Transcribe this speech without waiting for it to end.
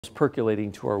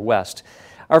percolating to our west.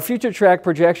 Our future track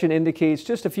projection indicates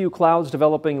just a few clouds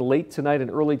developing late tonight and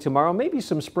early tomorrow, maybe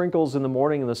some sprinkles in the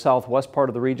morning in the southwest part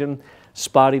of the region.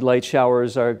 Spotty light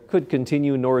showers could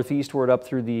continue northeastward up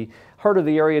through the heart of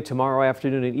the area tomorrow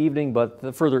afternoon and evening, but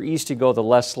the further east you go, the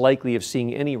less likely of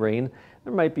seeing any rain.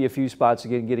 There might be a few spots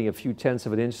again getting a few tenths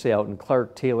of an inch, say out in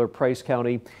Clark, Taylor, Price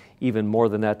County, even more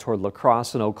than that toward La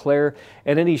Crosse and Eau Claire.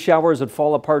 And any showers that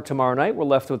fall apart tomorrow night, we're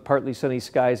left with partly sunny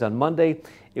skies on Monday.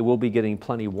 It will be getting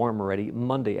plenty warm already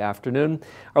Monday afternoon.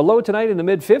 Our low tonight in the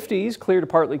mid-50s, clear to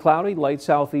partly cloudy, light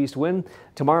southeast wind.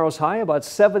 Tomorrow's high about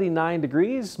 79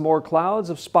 degrees, more clouds,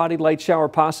 of spotty light shower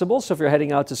possible. So if you're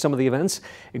heading out to some of the events,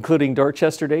 including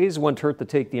Dorchester Days, wouldn't hurt to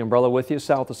take the umbrella with you.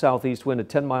 South to southeast wind at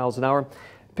 10 miles an hour.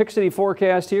 Pick City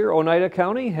forecast here. Oneida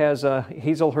County has a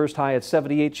Hazelhurst high at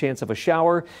 78, chance of a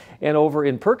shower. And over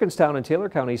in Perkinstown and Taylor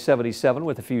County, 77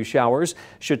 with a few showers.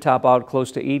 Should top out close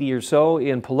to 80 or so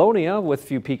in Polonia with a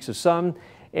few peaks of sun.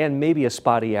 And maybe a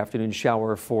spotty afternoon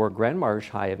shower for Grand Marsh,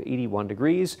 high of 81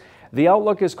 degrees. The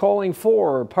outlook is calling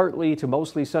for partly to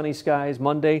mostly sunny skies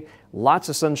Monday. Lots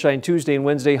of sunshine Tuesday and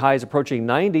Wednesday, highs approaching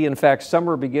 90. In fact,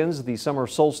 summer begins the summer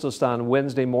solstice on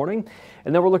Wednesday morning.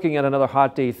 And then we're looking at another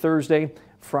hot day Thursday.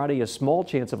 Friday, a small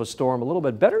chance of a storm, a little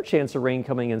bit better chance of rain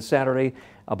coming in Saturday,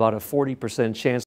 about a 40% chance.